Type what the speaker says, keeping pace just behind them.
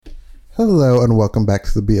Hello and welcome back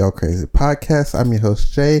to the BL Crazy Podcast. I'm your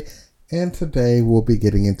host Jay, and today we'll be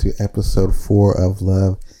getting into episode 4 of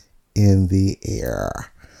Love in the Air.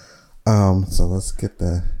 So let's get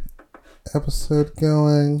the episode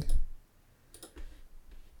going.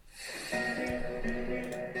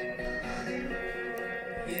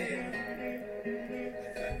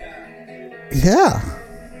 Yeah.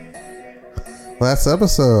 Last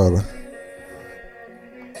episode.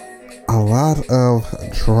 A lot of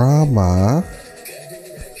drama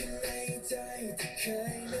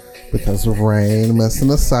because of Rain missed an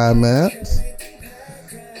assignment,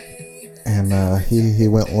 and he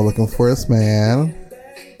went looking for his man,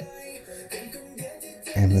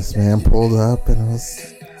 and this man pulled up, and it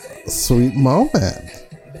was a sweet moment.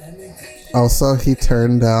 Also, he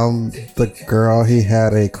turned down the girl he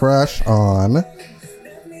had a crush on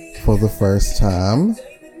for the first time.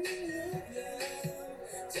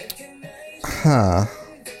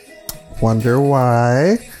 Wonder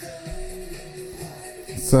why.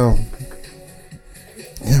 So,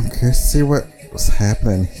 yeah, I'm curious to see what was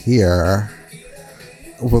happening here.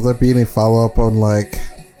 Will there be any follow-up on, like,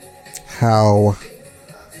 how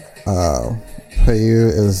Phayu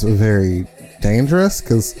is very dangerous?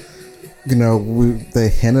 Because, you know, they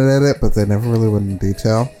hinted at it, but they never really went in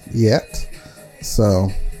detail yet.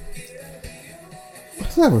 So, we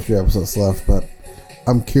still have a few episodes left, but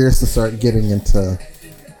I'm curious to start getting into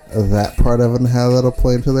that part of it and how that'll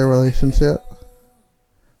play into their relationship.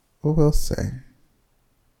 We'll see.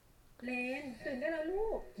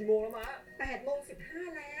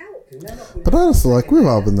 But honestly, like, we've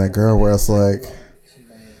all been that girl where it's like,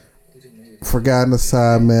 forgot an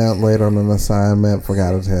assignment, late on an assignment,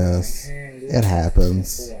 forgot a test. It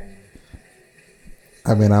happens.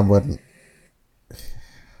 I mean, I wouldn't.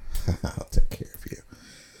 I'll take care of you.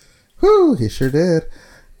 Whew, he sure did.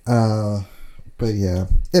 But yeah,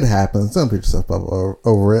 it happens. Don't beat yourself up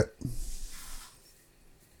over it.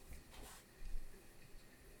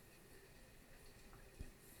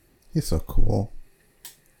 He's so cool.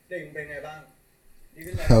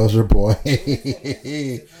 How's your boy?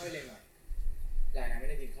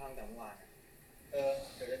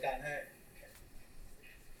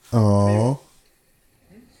 Oh.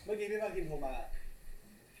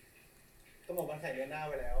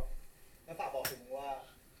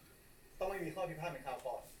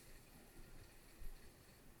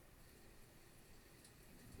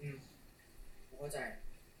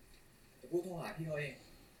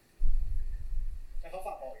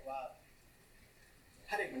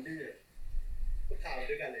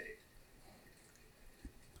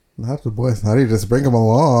 Not the boys. How do you just bring him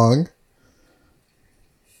along?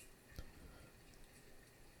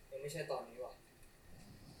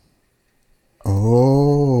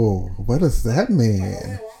 Oh, what does that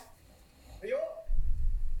mean?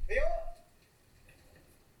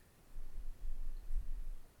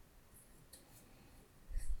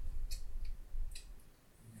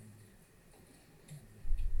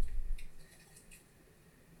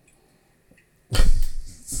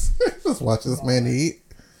 Just watch this man eat.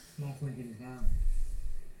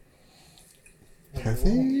 Have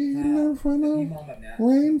they eaten in front of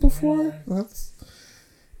Rain before? That's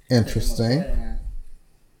interesting.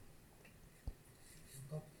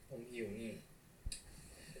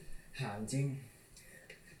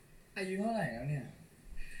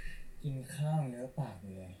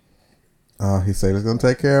 Oh, he said he's gonna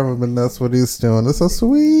take care of him, and that's what he's doing. That's so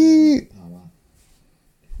sweet.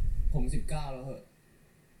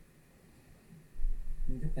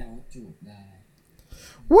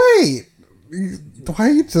 Wait, why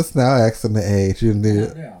are you just now asking the age? You knew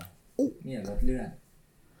it.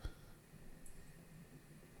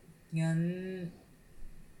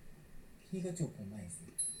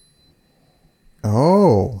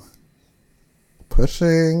 Oh,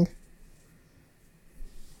 pushing.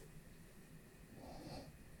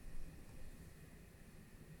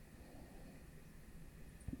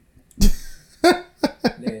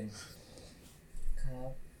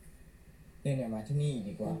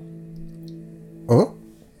 Oh,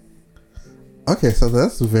 okay, so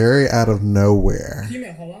that's very out of nowhere.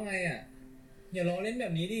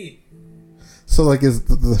 So, like, is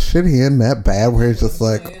the shit he in that bad where it's just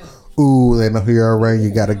like, ooh, they know who you're around, you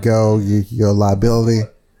gotta go, you're a liability?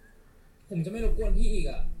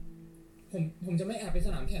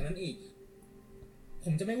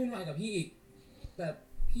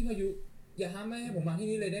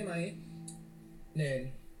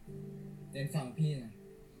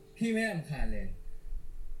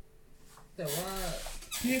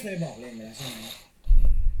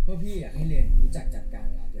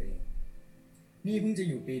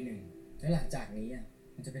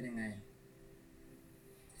 มันจะเป็นยังไง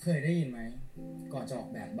เคยได้ยินไหมก่อนจะออก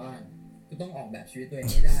แบบบ้านก็ต้องออกแบบชีวิตตัวเอง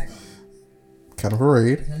ให้ได้ก่อน Kind of a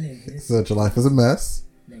read. ถ้าเรียนที่ Said your life is a mess.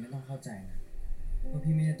 เรียนก็ต้องเข้าใจนะว่า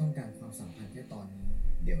พี่ไม่ได้ต้องการความสัมพันธ์แค่ตอนนี้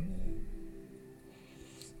เดี๋ยวนี้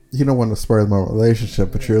You don't want to spoil my relationship,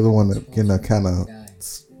 but you're the one that, kind of,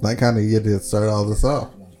 not kind of, you did start all this off.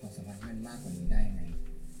 หวังความสัมพันธ์ให้มันมากกว่านี้ได้ไง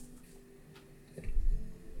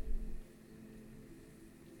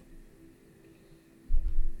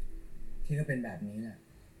พี่ก็เป็นแบบนี้แหละ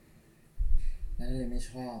แล้วเลยไม่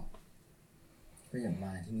ชอบก็อย่าม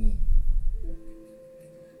าที่นี่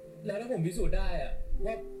แล้วถ้าผมพิสูจน์ได้อะ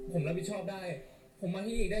ว่าผมรับผิดชอบได้ผมมา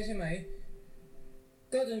ที่นี่อีกได้ใช่ไหม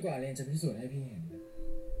ก็จนกว่าเรียนจะพิสูจน์ให้พี่เห็น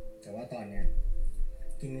แต่ว่าตอนเนี้ย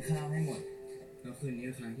กินข้าวให้หมดแล้วคืนนี้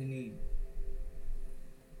ก็ค้างที่นี่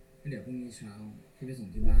เดี๋ยวพรุ่งนี้เช้าพี่ไปส่ง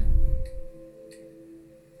ที่บ้าน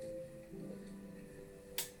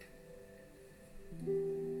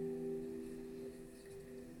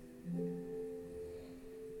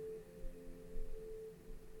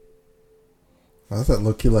Why does that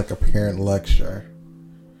look like a parent lecture?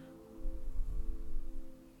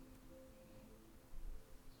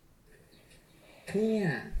 เนี่ย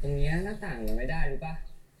ตรงเนี้ยหน้าต่างมันไม่ได้รู้ปะ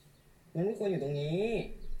มันไม่ควรอยู่ตรงนี้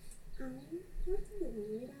เอาแล้วจะอยู่ตรง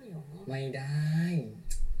นี้ไม่ได้หรอไม่ได้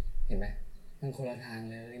เห็นไหมมันคนละทาง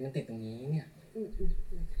เลยมันติดตรงนี้เนี่ย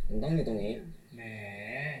มันต้องอยู่ตรงนี้แหม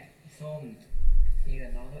ส้มพี่กั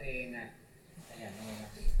บน้องตัวเองน่ะขยันเลยนะ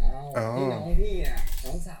พี่น้องพี่น่ะน้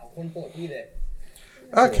องสาวคนโปรดพี่เลย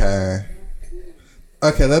Okay.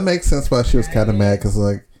 Okay, that makes sense why she was kind of mad, because,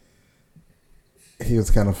 like, he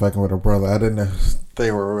was kind of fucking with her brother. I didn't know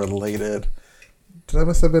they were related. Did I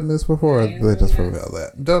must have been this before, or did they just reveal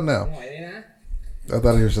that? Don't know. I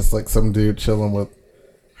thought he was just, like, some dude chilling with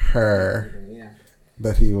her.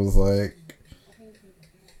 That he was like,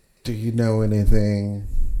 do you know anything?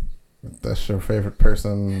 That's your favorite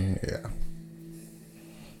person? Yeah.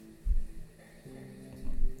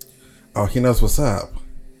 Oh, he knows what's up.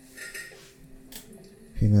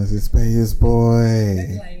 He knows he's Phayu boy.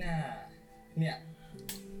 ไม่เป็นไรน่ะเนี่ย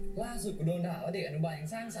ล่าสุดกูโดนด่าว่าเด็กอนุบาลยัง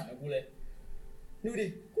สร้างสรรค์กับกูเลยดูดิ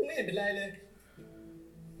กูไม่เห็นเป็นไรเลย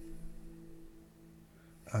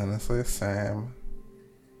Honestly, Sam.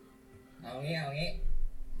 เอางี้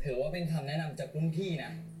ถือว่าเป็นคำแนะนำจากรุ่นพี่น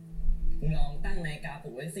ะมึงลองตั้งนาฬิกาปลุ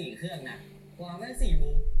กไว้4 เครื่องนะวางไว้4 มุ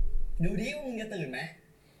มดูดิว่ามึงจะตื่นไหม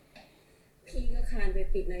พี่ก็คานไป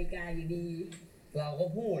ปิดนาฬิกาอยู่ดีเราก็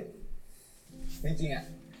พูดไม่จริงอ่ะ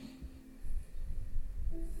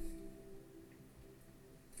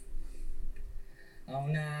เอา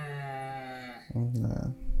นา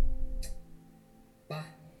ปะ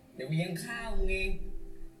เดี๋ยวเลี้ยงข้าวมึงเอง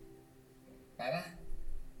ไปปะ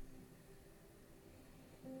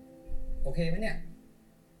โอเคไหมเนี่ย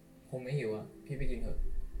ผมไม่หิวอ่ะพี่ไปกินเถอะ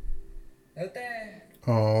แล้วแต่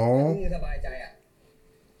มึงสบายใจอ่ะ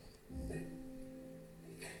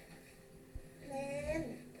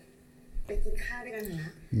ไปกินข้าวด้วยกันนะ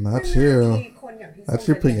Not you. Not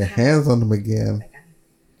you putting your hands on them again.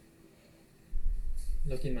 เ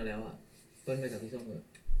รากินมาแล้วอ่ะเปิ้ลไปกับพี่ส้มเลย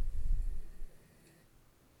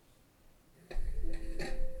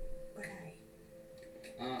ก็ได้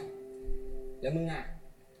แล้วมึงอ่ะ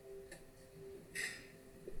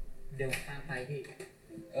เดี๋ยวตามไปพี่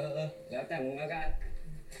แล้วแต่มึงแล้วกัน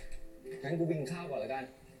งั้นกูบินข้าวก่อนแล้วกัน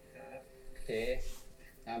โอเค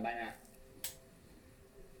ตามไปนะ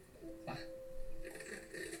ไป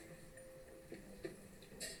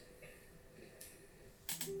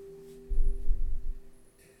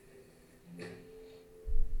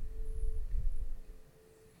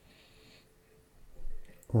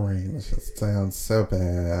Rain just sounds so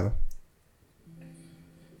bad.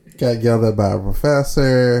 Got yelled at by a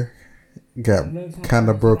professor. Got kind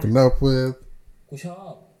of broken up with. กูชอ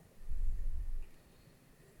บ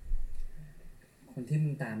คนที่มึ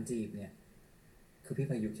งตามจีบเนี่ยคือพี่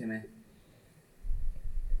พายุใช่ไหม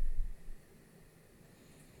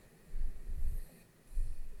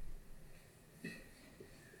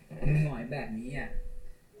มึงหงอยแบบนี้อ่ะ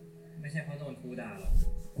ไม่ใช่เพราะโดนครูด่าหรอก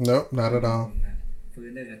Nope, not at all. ฟื้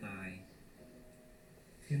นได้จะตาย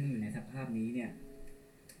ที่มึงอยู่ในสภาพนี้เนี่ย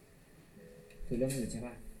คือเรื่องอื่นใช่ป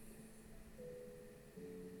ะ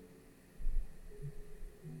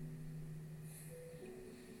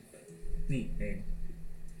นี่เอง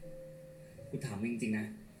กูถามมึงจริงๆนะ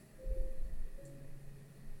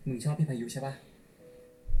มึงชอบพี่พายุใช่ปะ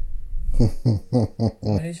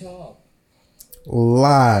ไม่ได้ชอบ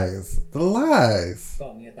Lies. The lies. ก่อ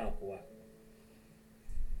นมึงจะตอบกูอะ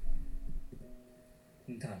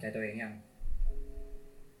มึงถามใจตัวเองยัง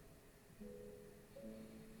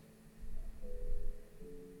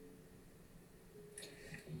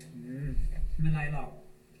ไม่เป็นไรหรอก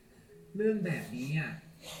เรื่องแบบนี้อ่ะ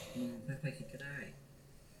มึงค่อยๆคิดก็ได้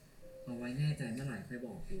เอาไว้แน่ใจเมื่อไหร่ค่อยบ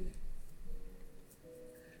อกกู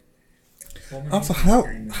Also,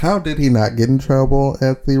 how did he not get in trouble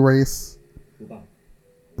at the race?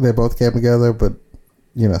 They both came together, but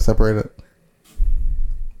separated.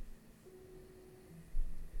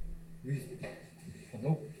 ผมก็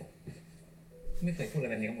ไม่เคยพูดอะ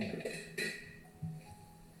ไรแบบนี้กับมึง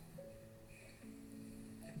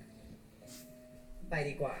ไป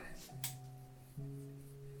ดีกว่า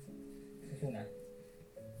สู้ๆนะ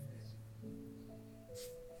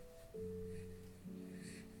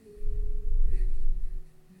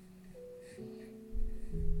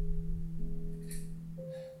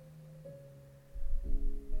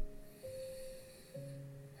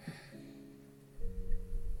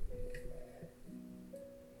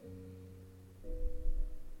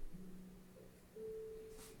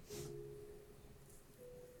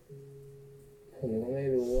ผมก็ไม่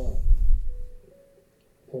รู้อ่ะ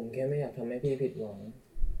ผมแค่ไม่อยากทำให้พี่ผิดหวัง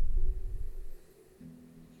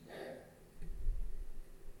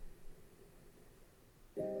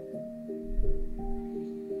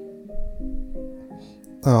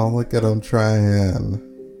Oh, look at him trying.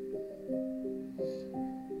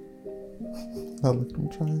 Oh, look at him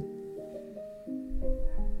trying.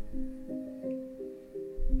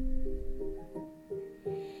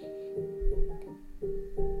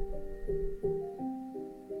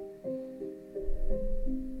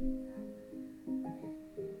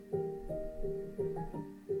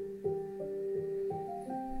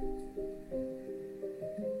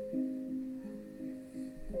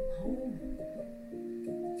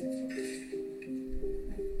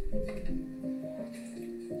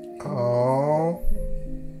 Oh.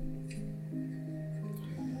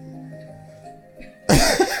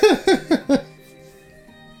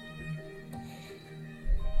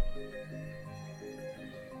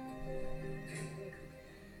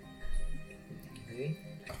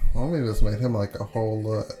 Homie just made him like a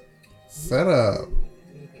whole setup.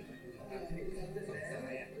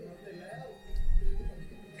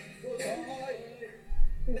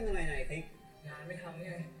 เป็นอะไรไหนติ๊กงานไม่ทำไง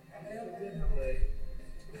ไม่ต้องเพื่อนทำเลย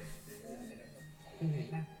คุณเห็น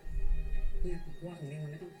ป่ะเนี่ยว่าตรงนี้มัน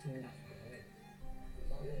ไม่ต้องทำหนักเลย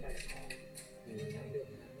ต้องลงไป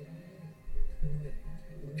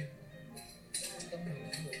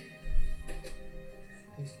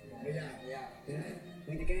ไม่ยาก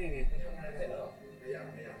มึงจะแก้ไงทำงานเสร็จแล้วไม่ยาก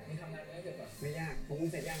มึงทำงานไม่เสร็จป่ะไม่ยากของมึง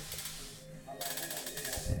เสร็จยัง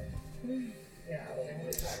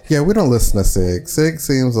Yeah, we don't listen to Sig. Sig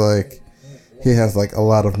seems like he has like a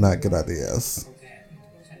lot of not good ideas.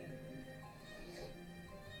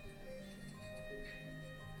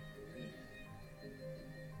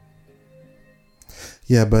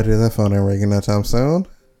 Yeah, buddy, that phone ain't ringing no time soon.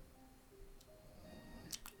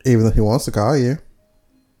 Even though he wants to call you.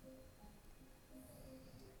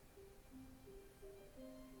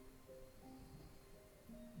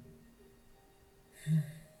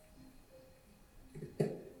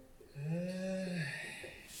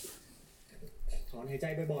ถอนหายใจ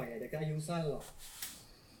บ่อยๆแต่ก็อายุสั้นหรอก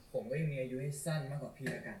ผมก็ยังมีอายุให้สั้นมากกว่าพี่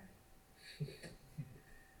แล้วกัน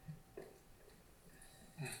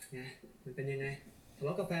อ่ะไงมันเป็นยังไงทะเล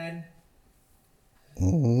าะกับแฟน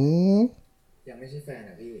ยังไม่ใช่แฟน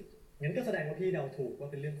อ่ะพี่งั้นก็แสดงว่าพี่เดาถูกว่า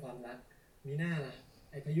เป็นเรื่องความรักมีหน้าล่ะ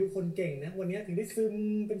ไอ้พายุคนเก่งนะวันนี้ถึงได้ซึม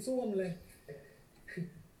เป็นส้วมเลย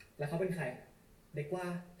แล้วเขาเป็นใครเด็กกว่า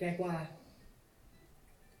แก่กว่า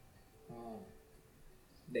อ๋อ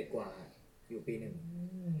เด็กกว่าอยู่ปีหนึ่ง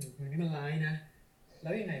มันนี่มันร้ายนะแล้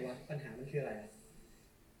วยังไงวะปัญหามันคืออะไร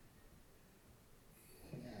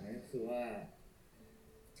ปัญหาก็คือว่า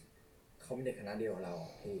เขาเป็นเด็กคณะเดียวกับเรา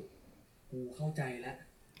พี่กูเข้าใจแล้ว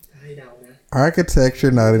ให้เดานะ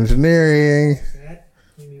Architecture, not engineering.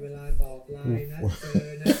 ไม่มีเวลาตอบไลน์นะเจ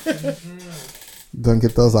อนะกินข้าว Don't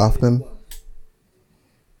get those often.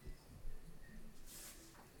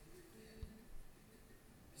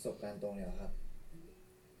 ประสบการณ์ตรงเลยเหรอครับ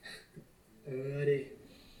ดิ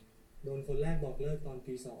โดนคนแรกบอกเลิกตอน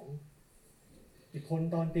ปี2อีกคน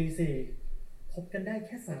ตอนปี4คบกันได้แ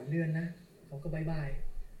ค่3 เดือนนะเขาก็บายบาย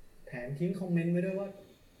แถมทิ้งคอมเมนต์ไว้ด้วยว่า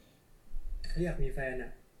เขาอยากมีแฟนอ่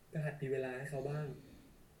ะก็หัดมีเวลาให้เขาบ้าง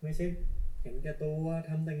ไม่ใช่เห็นแก่ตัว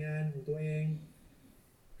ทำแต่งานของตัวเอง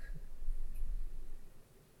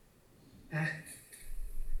อ่ะ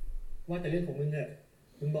ว่าแต่เรื่องของมึงเถอะ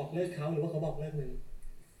มึงบอกเลิกเขาหรือว่าเขาบอกเลิกมึง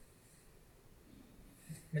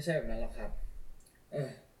ไม่ใช่แบบนั้นหรอกครับ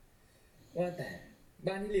ว่าแต่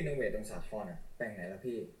บ้านที่รีโนเวทตรงสาทรอ่ะแปลงไหนแล้ว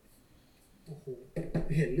พี่โอ้โห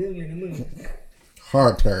เห็นเรื่องเลยนะมึง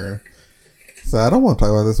Hard turn. So I don't want to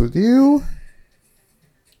talk about this with you.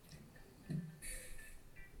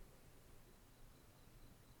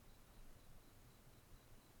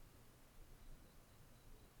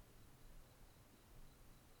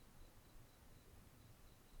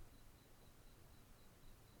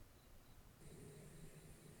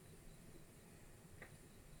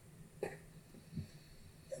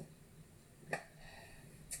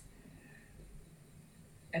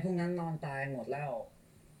 พวกนั้นนอนตายหมดแล้ว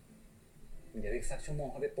เดี๋ยวอีกสักชั่วโมง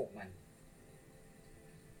เขาไปปลุกมัน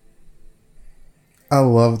I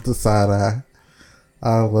love the side eye.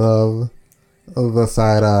 I love the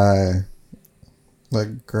side eye.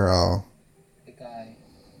 Like, girl, ไอ้กาย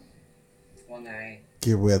ว่าไง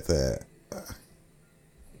get with it.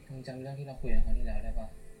 มึงจำเรื่องที่เราคุยกันครั้งที่แล้วได้ปะ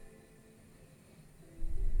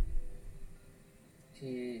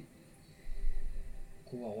ที่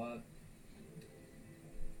กูบอกว่า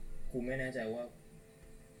กูไม่แน่ใจว่า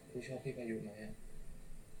กูชอบพี่พายุไหมอะ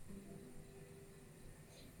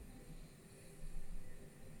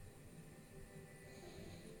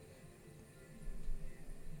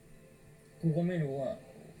กูก็ไม่รู้อะ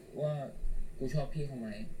ว่ากูชอบพี่เขาไหม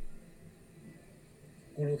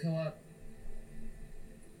กูรู้แค่ว่า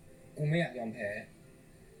กูไม่อยากยอมแพ้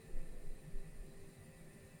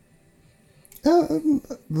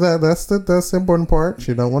That's the important part.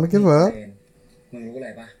 You don't want to give up. มึงรู้อะไร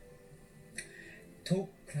ปะทุก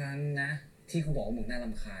ครั้งนะที่กูบอกว่ามึงน่าร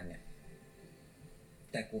ำคาญเนี่ย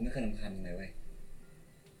แต่กูไม่เคยรำคาญมึงเลยเว้ย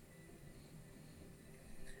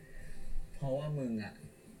เพราะว่ามึงอะ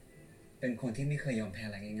เป็นคนที่ไม่เคยยอมแพ้อ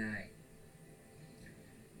ะไรง่าย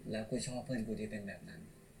ๆแล้วกูชอบเพื่อนกูที่เป็นแบบนั้น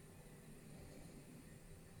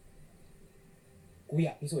กูอย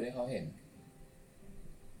ากพิสูจน์ให้เขาเห็น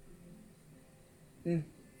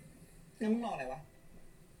แล้วมึงรออะไรวะ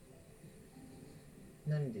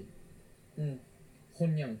นั่นดิคน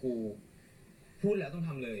อย่างกูพูดแล้วต้องท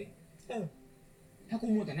ำเลยถ้ากู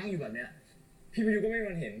มัวแต่นั่งอยู่แบบเนี้ยพี่พายุก็ไม่มี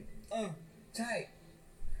วันเห็นใช่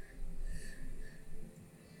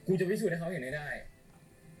กูจะพิสูจน์ให้เขาเห็นให้ได้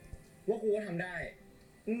ว่ากูก็ทำได้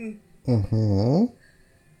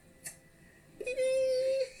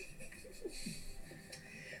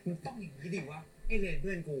มันต้องอย่างนี้ดิวะไอ้เลนเ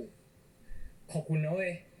พื่อนกูขอบคุณนะเว้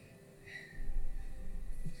ย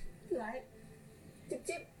ไลฟ์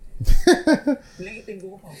จิ๊บเล่นไอติมกู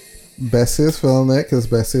ก็พอ Bessie is feeling it because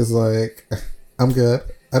Bessie is like, I'm good.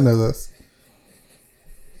 I know this.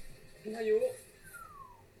 พายุ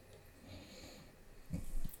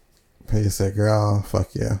Peggy said, girl, fuck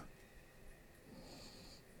you.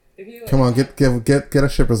 Come on, get our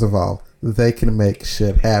shippers involved. They can make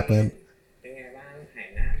shit happen. เป็นไงบ้างหาย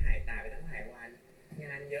หน้าหายตาไปตั้งหลายวันง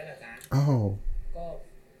านเยอะเหรอจ๊ะ Oh. ก็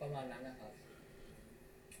ประมาณนั้นนะครับ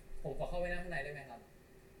ผมขอเข้าไปนั่งข้างในได้ไหมครับ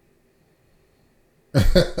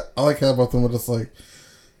I like how both of them were just like,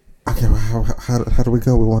 okay, well, how do we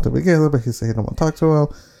go? We want to be together, but he said he don't want to talk to him.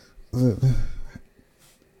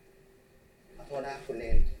 ขอโทษนะคุณเล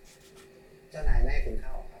นเจ้านายแม่กินข้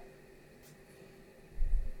าวครับ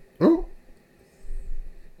Oh.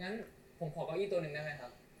 งั้นผมขอเก้าอี้ตัวหนึ่งได้ไหมครั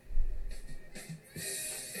บ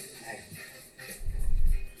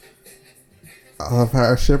I love how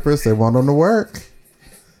our shippers, they want them to work.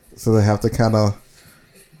 So they have to kind of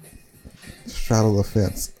straddle the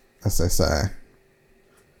fence, as they say.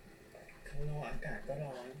 ข้างนอกอากาศก็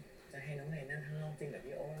ร้อนจะให้น้องไหนนั่งข้างนอกจริงแบบ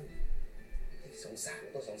พี่อ้นสงสาร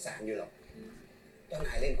ก็สงสารอยู่หรอกเจ้าน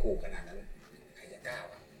ายเล่นขู่ขนาดนั้นใครจะกล้า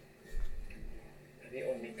วะถ้าพี่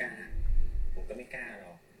อ้นไม่กล้าผมก็ไม่กล้าหร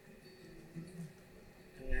อก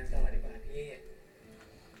ทำงานต่อดีกว่าพี่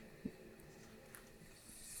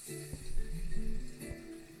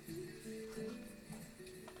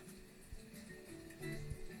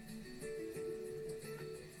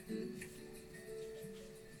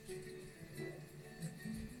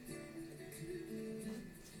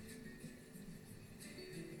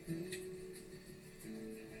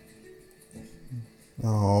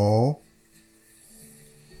Oh.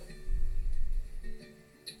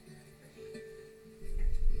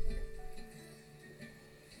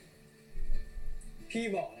 พี่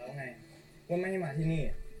บอกแล้วไงว่าไม่ให้มาที่นี่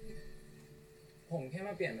ผมแค่ม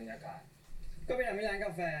าเปลี่ยนบรรยากาศก็ไปทำที่ร้านก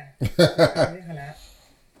าแฟที่คณะ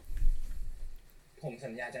ผมสั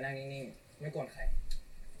ญญาจะนั่งนิ่งๆไม่กวนใคร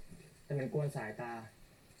แต่มันกวนสายตา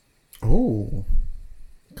Oh.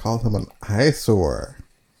 Called him an eyesore.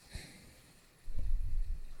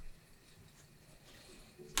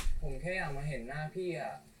 ผมแค่อยากมาเห็นหน้าพี่อ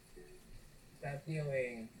ะแป๊บเดียวเอ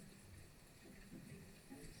ง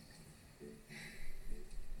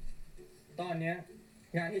ตอนเนี้ย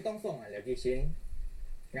งานที่ต้องส่งเหลือกี่ชิ้น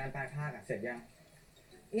งานปลายภาคเสร็จยัง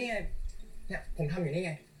นี่ไงเนี่ยผมทำอยู่นี่ไ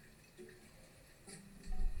ง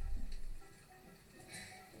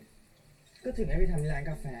ก็ถึงให้ไปทำที่ร้าน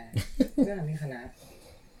กาแฟเพื่อทำให้คณะ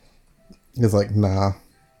He's like, nah.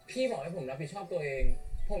 พี่บอกให้ผมรับผิดชอบตัวเอง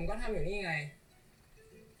ผมก็ทำอยู่นี่ไง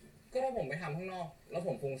ก็ถ้าผมไปทำข้างนอกแล้วผ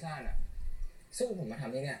มฟุ้งซ่านอะสู้ผมมาท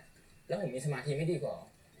ำที่เนี่ยแล้วผมมีสมาธิไม่ดีกว่า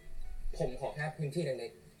ผมขอแค่พื้นที่เล็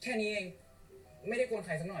กๆแค่นี้เองไม่ได้กวนใค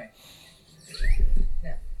รสักหน่อยเ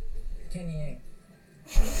นี่ยแค่นี้เอง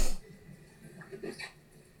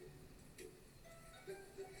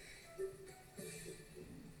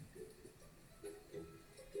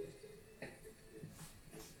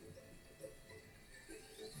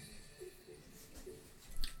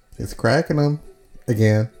He's cracking them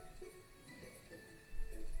again.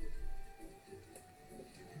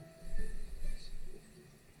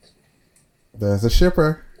 There's a shipper.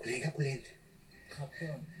 ไหนครับคุณเลน ครับเพื่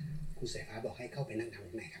อน คุณสายฟ้าบอกให้เข้าไปนั่งทำ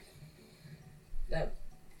ข้างในครับ แต่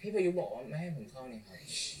พี่พายุบอกว่าไม่ให้ผมเข้านี่ครับ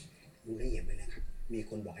ดูละเอียดไปเลยครับ มี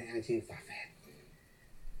คนบอกให้อ้างชื่อฝาแฝด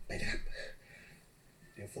ไปนะครับ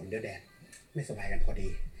เดี๋ยวฝนเดี๋ยวแดดไม่สบายกันพอดี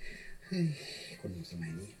เฮ้ยคนหนุ่มสมั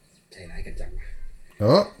ยนี้ใจร้ายกันจังวะ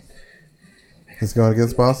Oh, he's going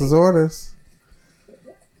against boss's orders.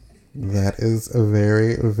 That is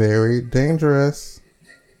very, very dangerous.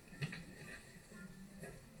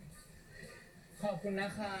 ขอบคุณนะ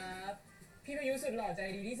ครับ พี่พายุสุดหล่อใจ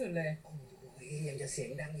ดีที่สุดเลย โอ้ยยังจะเสียง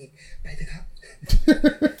ดังอีกไปเถอะครับ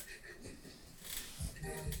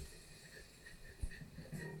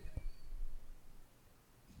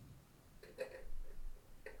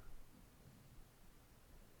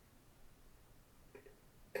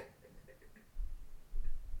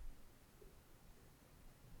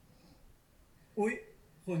อุ๊ย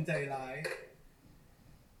คนใจร้าย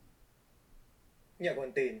อย่ากว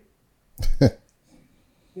นตีน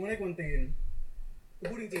กูไม่ได้กวนตีน กู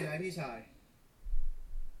พูดจริงๆนะพี่ชาย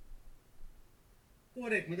กลัว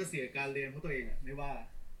เด็กมันจะเสียการเรียนเพราะตัวเองอะไม่ว่า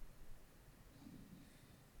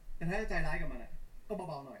แต่ถ้าจะใจร้ายกับมันอะก็เ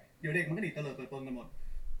บาๆหน่อย เดี๋ยวเด็กมันก็หนีเตลิดเปิดปนกันหมด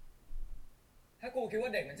ถ้ากูคิดว่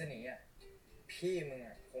าเด็กมันจะหนีอ่ะ พี่มึง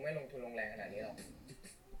อ่ะคงไม่ลงทุนลงแรงขนาดนี้หรอก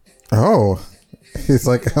Oh, he's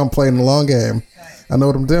like, I'm playing the long game. ใช่ I know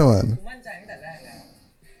what I'm doing. กูมั่นใจตั้งแต่แรกแล้ว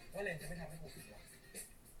ว่าเลนจะไม่ทำให้กูผิดหวัง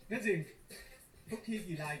นั่นจริง ทุกที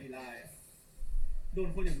กี่ลายอะโดน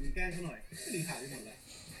คนอย่างมึงแกล้งซะหน่อยก็ดีขาดไปหมดแล้ว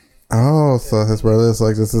Oh, so his brother is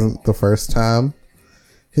like, this isn't the first time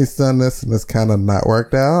he's done this and it's kind of not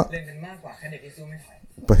worked out. เลนเป็นมากกว่าแค่เด็กที่สู้ไม่ถอย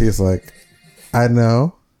But he's like, I know,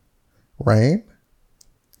 Rain.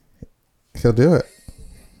 He'll do it.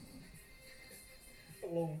 ต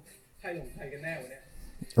กลงใครหลงใครกันแน่วะเนี่ย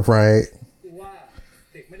Right. กูว่า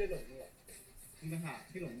เด็กไม่ได้หลงมึงหรอกมึงต่างหาก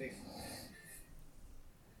ที่หลงเด็ก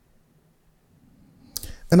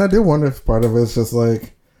And I do wonder if part of it's just like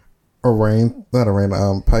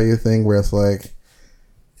Phayu thing where it's like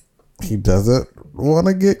he doesn't want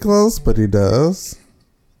to get close, but he does.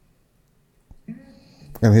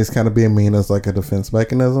 And he's kind of being mean as like a defense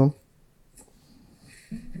mechanism.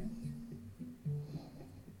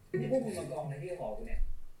 นี่พวกมึงมากองในที่หอกูเนี่ย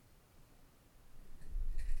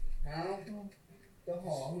เอาจะห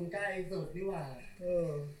อมึงใกล้สุดนี่หว่า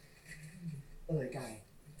ไก่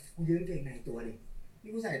กูยืมเกงในตัวดิ นี่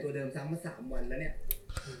กูใส่ตัวเดิมซ้ำมา3 วันแล้วเนี่ย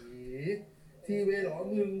ทีเวหรอ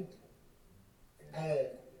มึง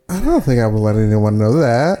I don't think I would let anyone know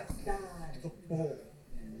that. ตกโปก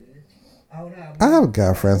เอาหน้า I have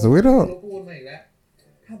guy friends, so we เรา don't. พูดมาอีกแล้ว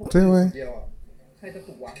ถ้าพวก Do we? เดียวอ่ะใครจะป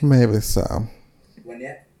ลุกวะ Maybe so. วันเ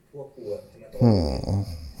นี้ยพวกกูจะมาโต้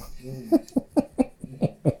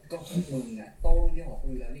ก็พวกมึงอ่ะโตที่หอกู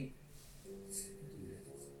อยู่แล้วนี่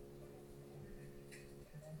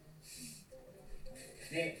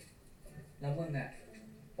นี่แล้วมึงอ่ะ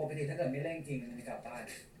ปกติถ้าเกิดไม่เร่งจริงมันจะกลับบ้าน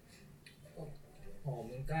หอ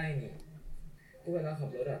มึงใกล้นี่กูเวลาขับ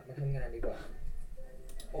รถอ่ะมาทำงานดีกว่า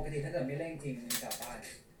ปกติถ้าเกิดไม่เร่งจริงมันจะกลับบ้าน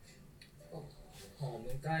หอมึ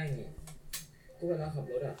งใกล้นี่กูเวลาขับ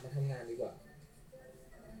รถอ่ะมาทำงานดีกว่า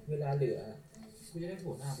เวลาเหลือกูจะได้โผ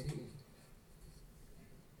ล่หน้าไปที่อื่น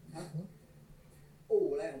อู่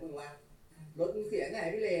อะไรของมึงวะ รถมึงเสียไง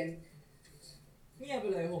พี่เลน เงียบไป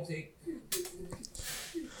เลยผมสิ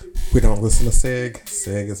We don't listen to Sig.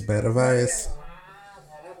 Sig is bad advice.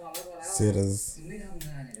 พอแล้ว Sid is. ไม่ทำง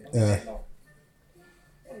านเนี่ยเดี๋ยวต้องเสร็จหรอก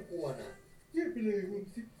มันกวนอ่ะ เงียบไปเลยมึง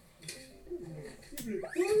สิ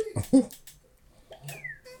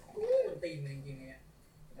มันตีนจริงๆเนี่ย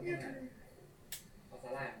แล้วมึงอ่ะเอาสา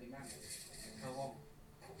หร่ายมากินบ้างเข้าห้อง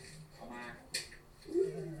เอามา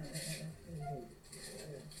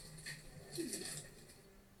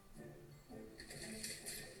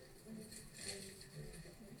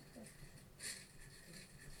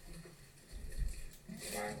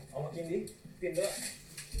เอามากินดิกินด้วย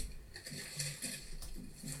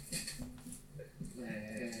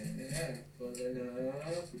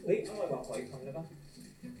เฮ้ยอร่อยกว่าขออีกคำได้ปะ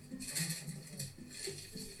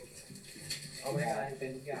เอาไม่ได้เป็น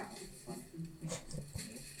ทุกอย่าง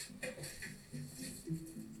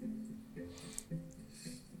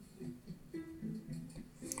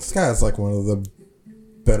This guy is like one of the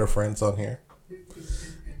better friends on here.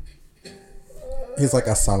 He's like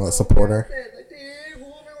a silent supporter. เสร็จไอ้ทีกู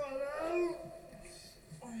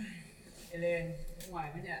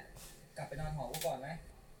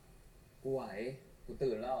กูไหวกู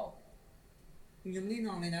ตื่นแล้วมึงยังไม่ได้น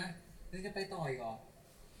อนเลยนะยังจะไปต่ออีกเหรอ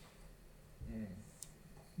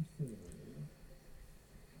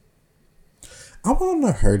I want to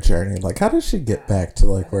know her journey. Like, how did she get back to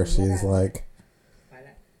like where she's like, ไปแ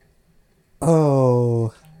ล้ว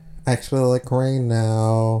oh, actually like rain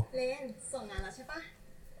now? เลนส่งงานแล้วใช่ปะ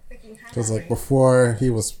ไปกินข้าว Because like before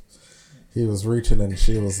he was reaching and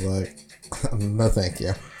she was like, no, thank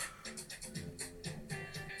you.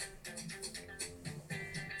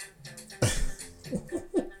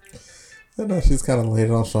 I know she's kind of laid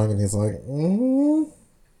on strong, and he's like, oh,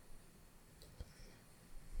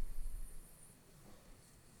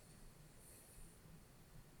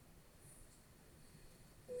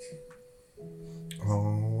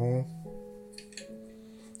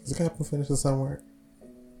 does the guy have to finish his homework?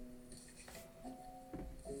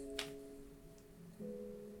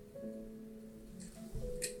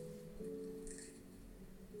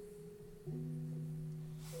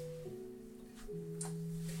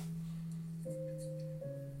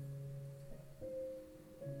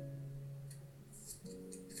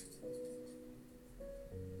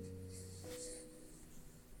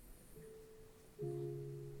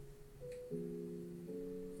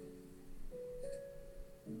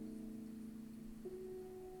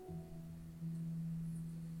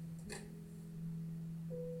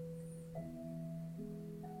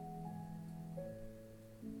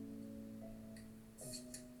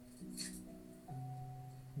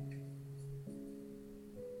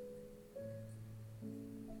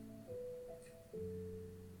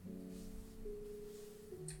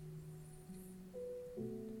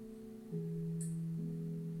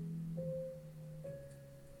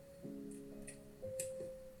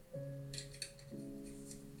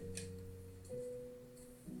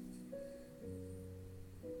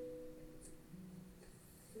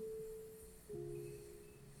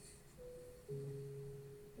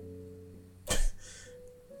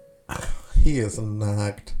 He is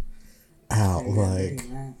knocked out. Like,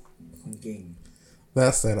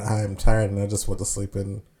 that said, I am tired and I just want to sleep in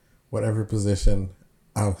whatever position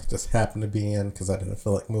I just happened to be in because I didn't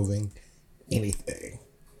feel like moving anything.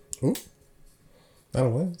 Ooh, that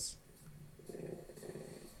was.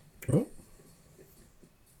 Ooh.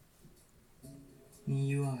 นี่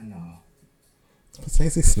ยั่วเหรอ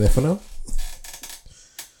Is he sniffing him?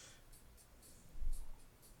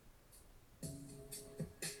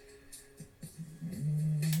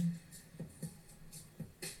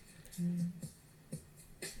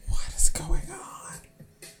 What is going on?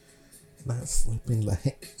 Not sleeping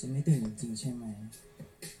late. จะไม่ตื่นจริงๆใช่ไหม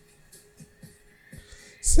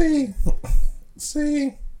See?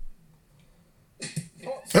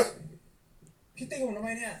 พี่ตีผมทำไม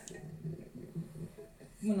เนี่ย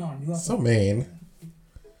มานอนยั่ว So mean.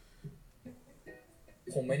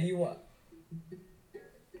 ผมไม่ได้ยั่ว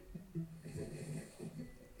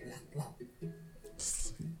หลับ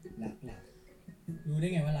รู้ได้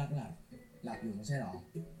ไงว่าหลับอยู่ไม่ใช่หรอ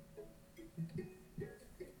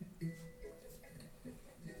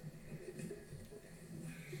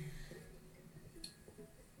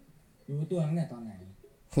รู้ตัวตั้งแต่ตอนไหน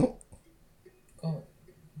ก็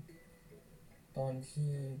ตอน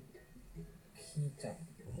ที่พี่จับ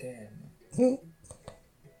แก้ม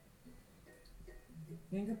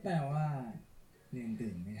นี่ก็แปลว่าเรียน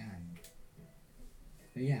ตื่นไม่ทัน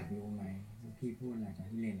แล้วอยากรู้ไหมว่าพี่พูดอะไรตอน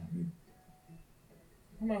ที่เรียนหลับอยู่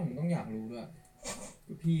ทำไมผมต้องอยากรู้ด้วย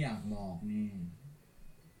ก็พี่อยากบอกนี่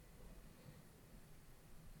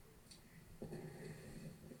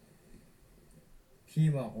พี่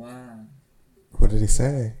บอกว่า What did he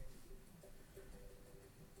say?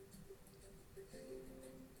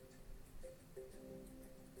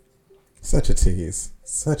 Such a tease.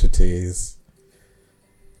 Such a tease.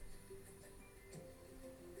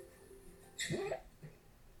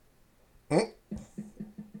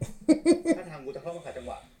 ถ้าทางกูจะเข้ามาขัดจังห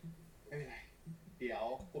วะไม่เป็นไรเดี๋ยว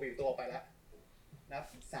กูบีบตัวออกไปแล้วนับ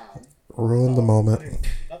3 Ruin the moment.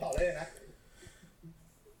 แล้วต่อเลยนะ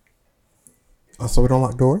Also, we don't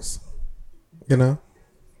lock doors? You know?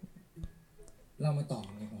 เรามาต่อ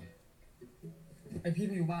กันดีกว่าไอพี่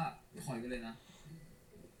พายุบ้าถอยกันเลยนะ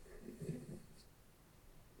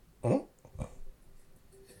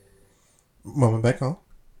Moment back home.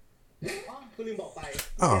 อ๋อกูลืมบอกไป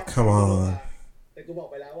Oh, come on. แต่กูบอก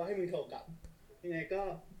ไปแล้วว่าให้มึงโทรกลับยังไงก็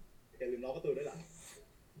อย่าลืมล็อกประตูด้วยล่ะ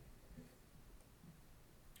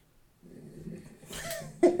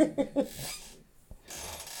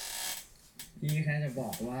พี่แค่จะบอ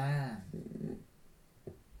กว่า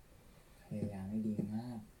พยายามให้ดีมา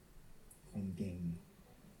กคนเก่ง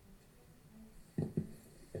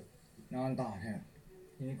นอนต่อเถอะ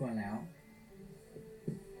พี่ไม่กวนแล้ว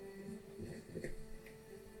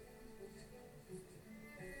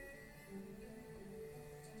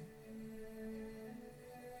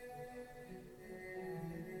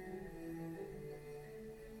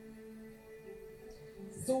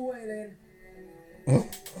เลน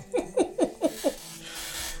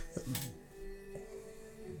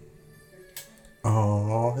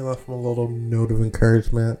Oh, he left him a little note of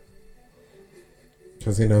encouragement.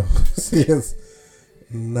 Because he knows he has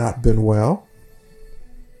not been well.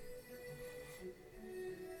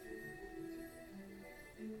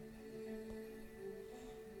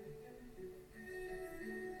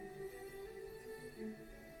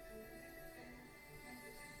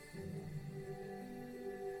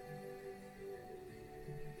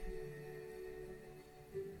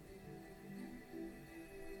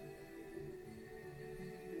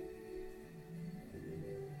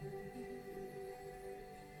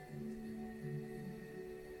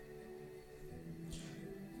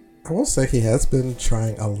 I will say he has been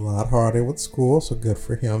trying a lot harder with school, so good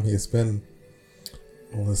for him. He's been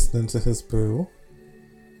listening to his boo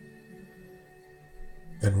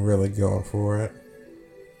and really going for it.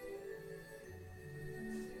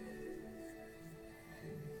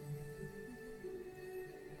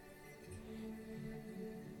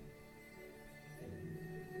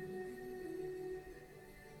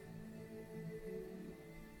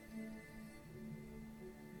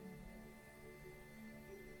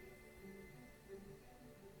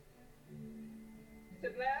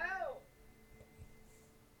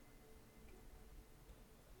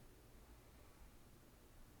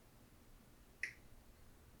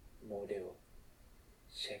 Model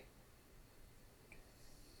check.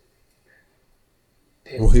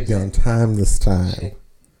 Will he be on time this time?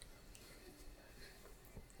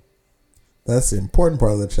 That's the important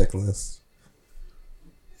part of the checklist.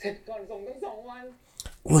 เสร็จก่อนส่งตั้ง2 วัน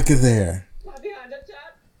Look at there. ปาฏิหาริย์ชั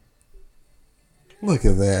ด Look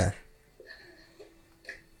at there.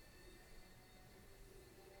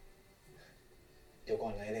 เดี๋ยวก่อ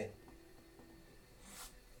นไรเลน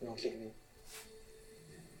ลองคิดดู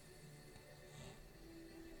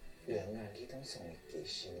เหลืองานที่ต้องส่งอีกกี่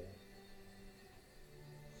ชิ้น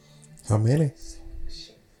How many? 2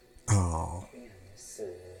 ชิ้น Oh. หนังสื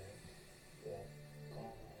อแล้วก็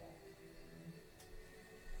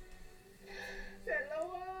เสร็จแล้ว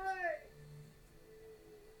เว้ย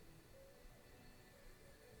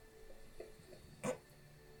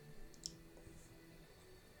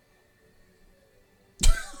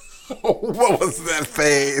What was that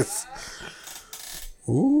face?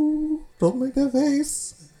 Ooh, don't make that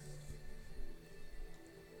face.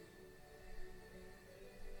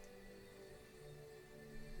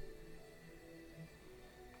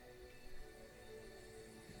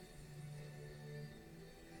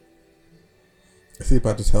 Is he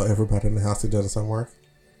about to tell everybody in the house he did some work?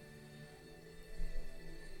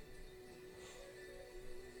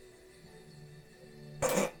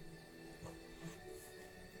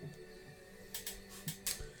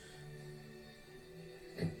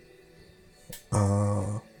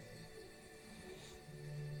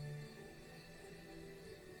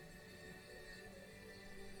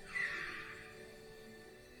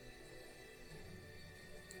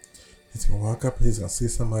 He's gonna walk up and he's gonna see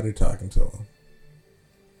somebody talking to him.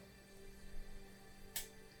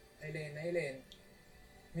 ไอเลน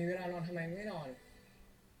มีเวลานอนทำไมไม่นอน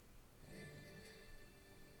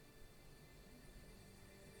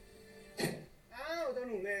อ้าวเจ้า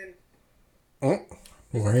หนูเลน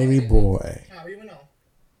Rainy boy. หาพี่มันเหรอ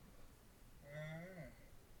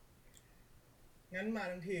งั้นมา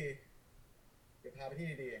ทั้งทีเดี๋ยวพาไปที่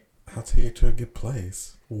ดีๆ I'll take you to a good place.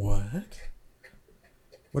 What?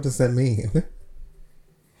 What does that mean?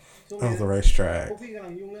 ช่วง Oh, นี้ the racetrack. พวกพี่กำลั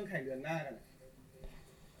งยุ่งเรื่องแข่งเดือนหน้ากัน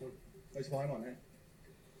โดยเฉพาะไอ้หมอนนั่น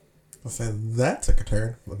I said that took a turn.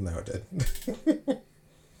 Well, no, it didn't.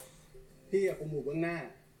 พี่อะคุมหมู่เบื้องหน้า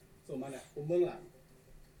ส่วนมันอะคุมเบื้องหลัง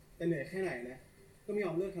แต่เหนื่อยแค่ไหนนะก็ไม่ย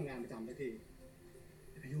อมเลิกทำงานประจำสักที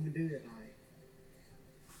แต่พายุมันดื้อจะตาย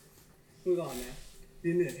เมื่อก่อนนะดี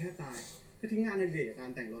เหนื่อยแทบตายก็ทิ้งงานในเด็กกับการ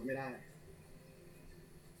แต่งรถไม่ได้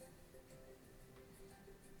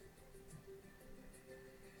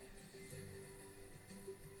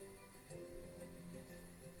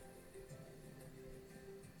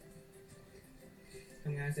ท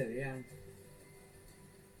ำงานเสร็จหรือยัง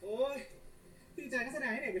โอ้ยดีใจก็แสด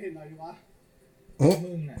งให้เด็กไปเห็นหน่อยดีวะ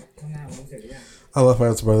มึงน่ะทำงานของมึงเสร็จหรือยัง I love how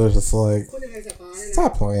his brother's just like, คนยังไงจะตายเนี่ยนะ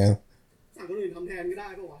stop playing. สั่งคนอื่นทำแทนไม่ได้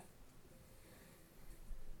ปะวะ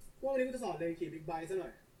วันนี้กูจะสอนเรียนขี่บิ๊กไบค์ซะหน่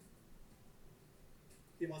อย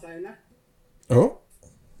ขี่มอเตอร์ไซค์นะ Oh.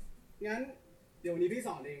 งั้นเดี๋ยววันนี้พี่ส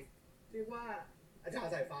อนเองเรียกว่าอาจาร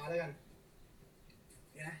ย์สายฟ้าแล้วกัน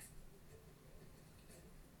เนี่ย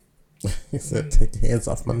He said, take your hands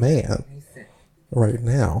off my man ให้เสร็จ right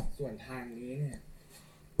now. ส่วนทางนี้เนี่ย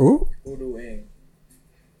Ooh. กูดูเอง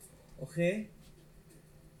โอเค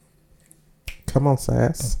Come on,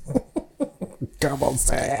 Sass. Come on,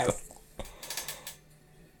 Sass.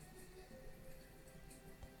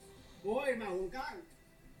 โอ้ยหมาหูก้าง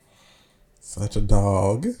Such a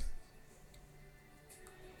dog.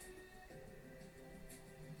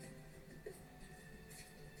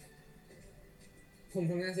 ผม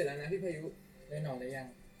ทำงานเสร็จแล้วนะพี่พายุได้นอนหรือยัง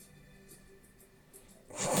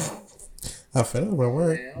I finished my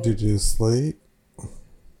work. Did you sleep?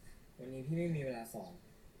 วันนี้พี่ไม่มีเวลาสอน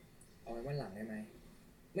เอาไว้วันหลังได้ไหม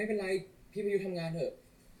ไม่เป็นไรพี่พายุทำงานเถอะ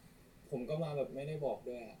ผมก็มาแบบไม่ได้บอก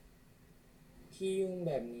ด้วยอะพี่ยุ่ง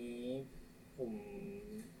แบบนี้ผม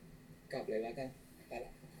กลับเลยแล้วกันไปล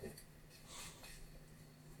ะ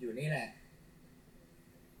อยู่นี่แหละ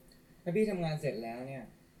ถ้าพี่ทำงานเสร็จแล้วเนี่ย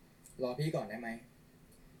รอพี่ก่อนได้ไหม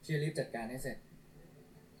พี่รีบจัดการให้เสร็จ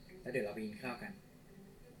แล้วเดี๋ยวเราไปกินข้าวกัน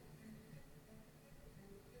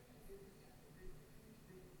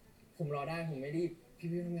ผมรอได้ผมไม่รีบพี่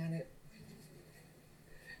ทำงานเถอะ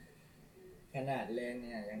ขนาดเลนเ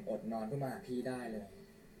นี่ยยังอดนอนเพื่อมาหาพี่ได้เลย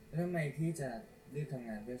แล้วทำไมพี่จะรีบทำง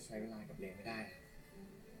านเพื่อใช้เวลากับเลนไม่ได้อะ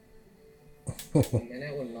ผมไม่ได้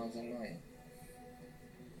อดนอนสักหน่อย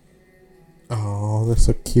Oh, they're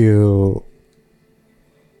so cute.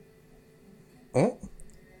 Oh.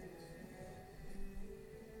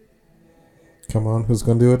 Come on, who's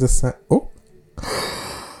gonna do it this time? Oh.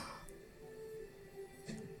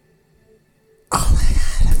 Oh my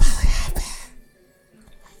god, it finally happened.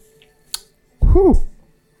 Whew.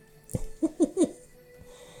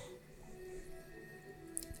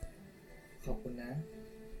 ขอบคุณนะ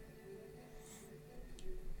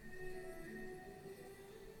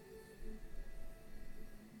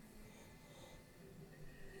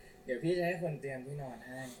เดี๋ยวพี่จะให้คนเตรียมที่นอนใ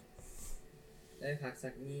ห้ ได้พักสั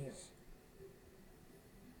กนิด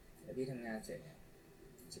เดี๋ยวพี่ทำงานเสร็จเนี่ย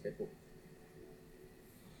จะไปปลุก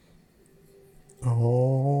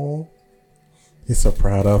Oh. He's so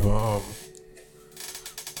proud of him.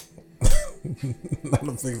 Let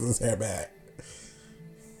him fix his hair back.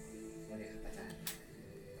 วันนี้ครับอาจารย์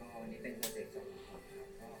ก็วันนี้เป็นโปรเจกต์ส่งครับ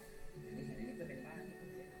ก็อันนี้ก็เป็นบ้านที่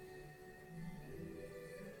ผมเสร็จ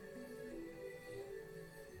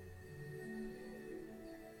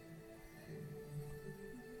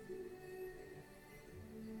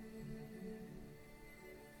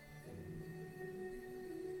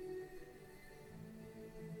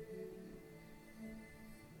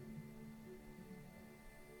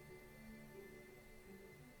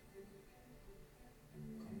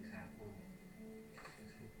ของขาพ่อ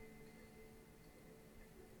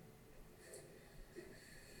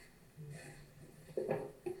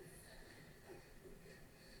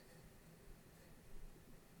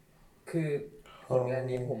คือผลงาน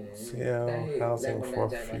นี้ผมได้ Feel แรง housing บันดา for ล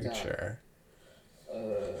ใจมาจาก future. เอ่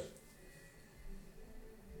อ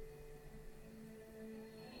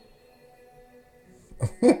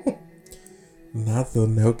Not the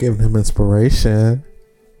note giving him inspiration.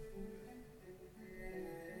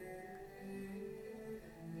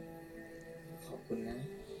 ขอบคุณนะ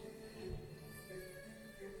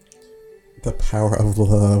The power of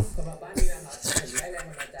love. สำหรับบ้านนี้นะครับผมได้แรง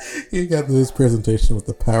บันดาลใจ You got this presentation with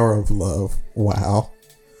the power of love. Wow.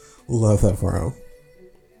 Love that for him.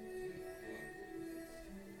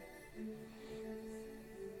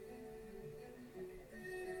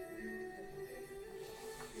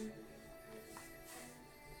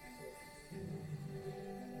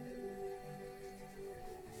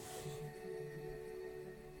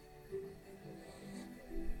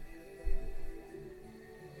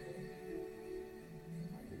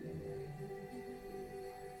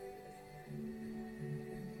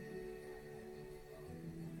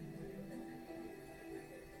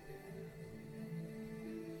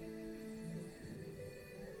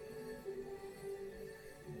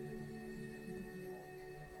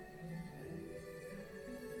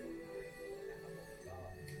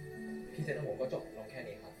 พี่เซนต์ผมก็จบลงแค่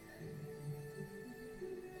นี้ครับ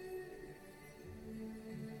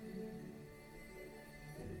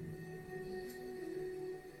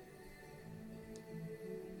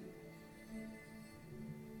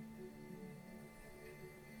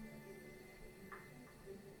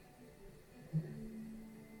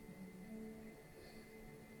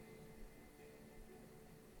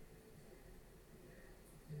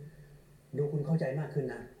ดูคุณเข้าใจมากขึ้น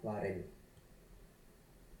นะ วาเรน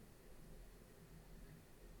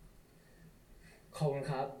ขอบคุณ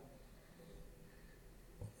ครับ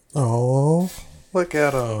Oh, look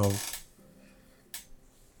at him.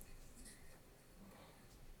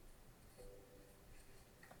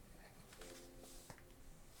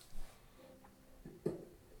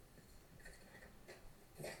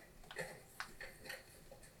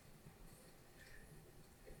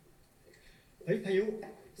 ฮ้ยพายุ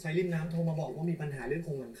สายริมน้ำโทรมาบอกว่ามีปัญหาเรื่องโค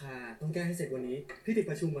รงหลังคาต้องแก้ให้เสร็จวันนี้พี่ติด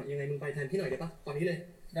ประชุมอ่ะยังไงมึงไปแทนพี่หน่อยได้ปะตอนนี้เลย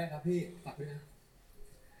ได้ครับพี่ฝากด้วยนะ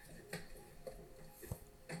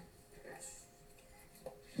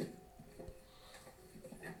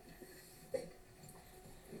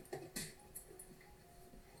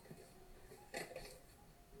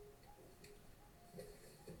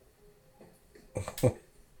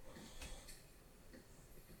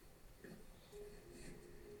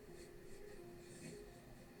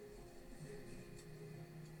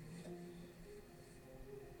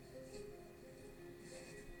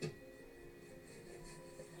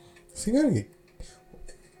Is he gonna get...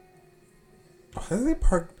 Why does he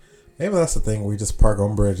park... Maybe that's the thing, we just park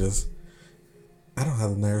on bridges. I don't have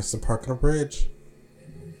the nerves to park on a bridge.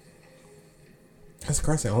 This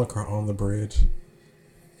car's the only car on the bridge.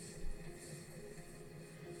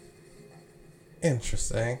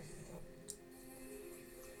 Interesting.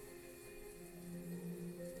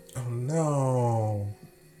 Oh no.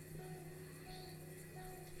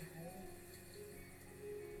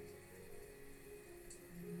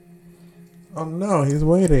 Oh no, he's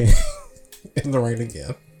waiting in the rain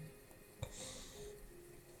again.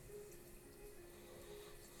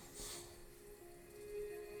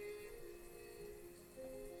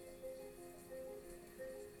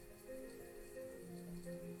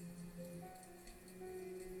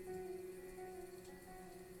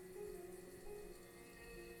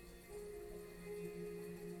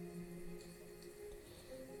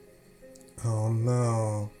 Oh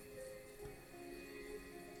no.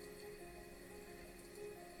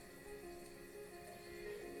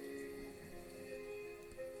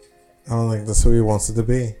 I don't think that's who he wants it to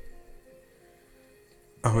be.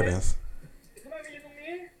 Oh, it is. ทำไมมายืนตรง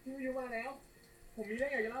นี้พี่วิวมาแล้วผมมีเรื่อ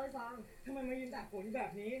งอยากจะเล่าให้ฟังทำไมมายืนตากฝนแบ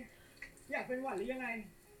บนี้อยากเป็นหวัดหรือยังไง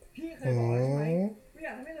พี่เคยบอกแล้วใช่ไหมไม่อย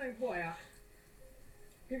ากให้แม่ตัวเองป่วยอ่ะ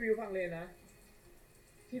พี่วิวฟังเรนนะ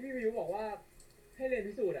ที่พี่วิวบอกว่าให้เรน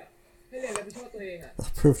พิสูจน์อ่ะให้เรนรับผิดชอบตัวเองอ่ะ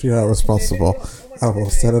Proved you're not responsible. I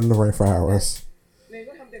will stand in the rain for hours. เรน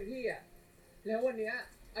ก็ทำเต็มที่อ่ะแล้ววันนี้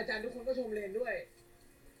อาจารย์ทุกคนก็ชมเรนด้วย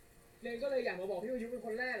เรนก็เลยอยากมาบอกพี่วิวเป็นค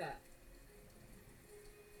นแรกอ่ะ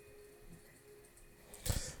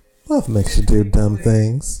Love makes you do dumb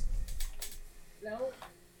things. แล้ว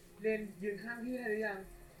เรนยืนข้างพี่ได้หรือยัง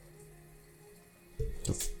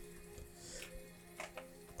Just...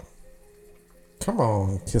 Come on,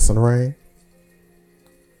 kiss in the rain.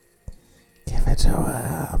 Give it to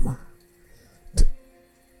him.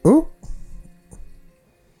 Ooh.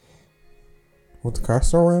 Was the car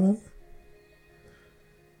still running?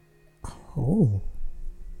 Oh.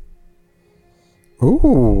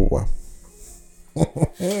 Ooh.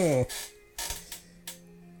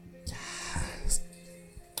 Yes.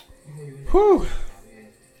 Whew.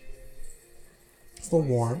 It's a little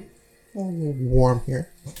warm. A little warm here.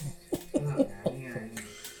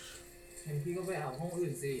 พี่ก็ไปเอาห้องอื่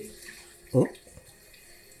นสิ Oh.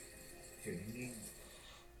 อยู่นิ่ง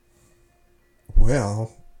Well.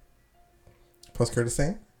 Postcard the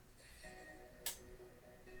same?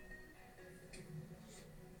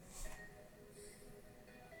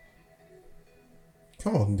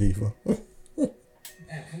 Come on, Diva. แ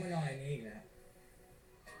อบเข้ามานอนในนี้อีกแล้ว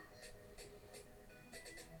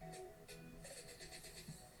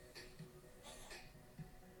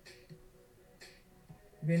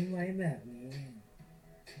เว้นไว้แบบนี้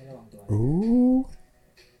ให้ระวังตัว Ooh.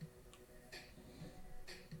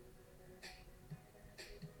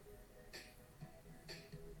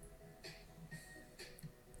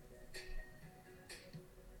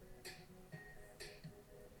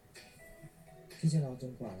 ที่จะรอจ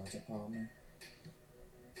นกว่าเราจะพร้อมนะ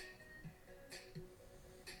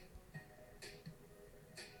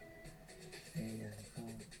พยายามเข้า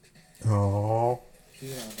Oh. พี่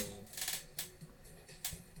รอดู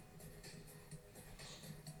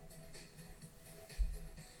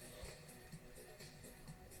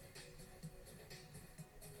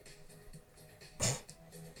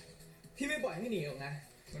พี่ไม่ปล่อยให้หนีหรอกนะ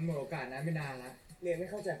มันหมดโอกาสนะไม่นานละเรียนไม่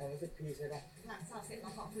เข้าใจความรู้สึกพี่ใช่ปะ หลังสอบเสร็จเรา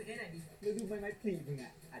ขอคุยได้หน่อยดิ ฤดูใบไม้ผลิมึงอ่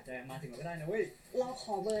ะอาจจะมาถึงเราก็ได้นะเว้ย เราข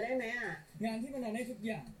อเบอร์ได้ไหมอ่ะ งานที่มันได้ทุกอ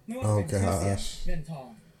ย่างไม่ว่าจะเป็นชื่อเสียงเงินทอง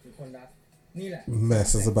หรือคนรักนี่แหละ Mess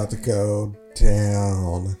is about to go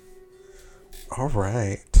down. All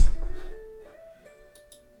right.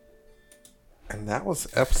 And that was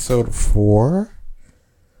episode 4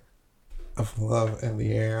 of Love in the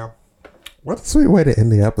Air. What a sweet way to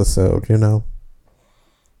end the episode, you know.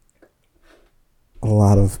 A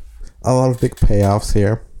lot of big payoffs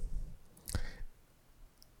here.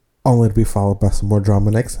 Only to be followed by some more drama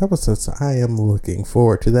next episode. So I am looking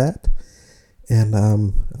forward to that. And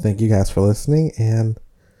thank you guys for listening. And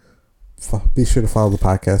be sure to follow the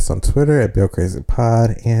podcast on Twitter at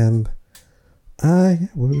BillCrazyPod. And yeah,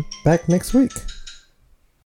 we'll be back next week.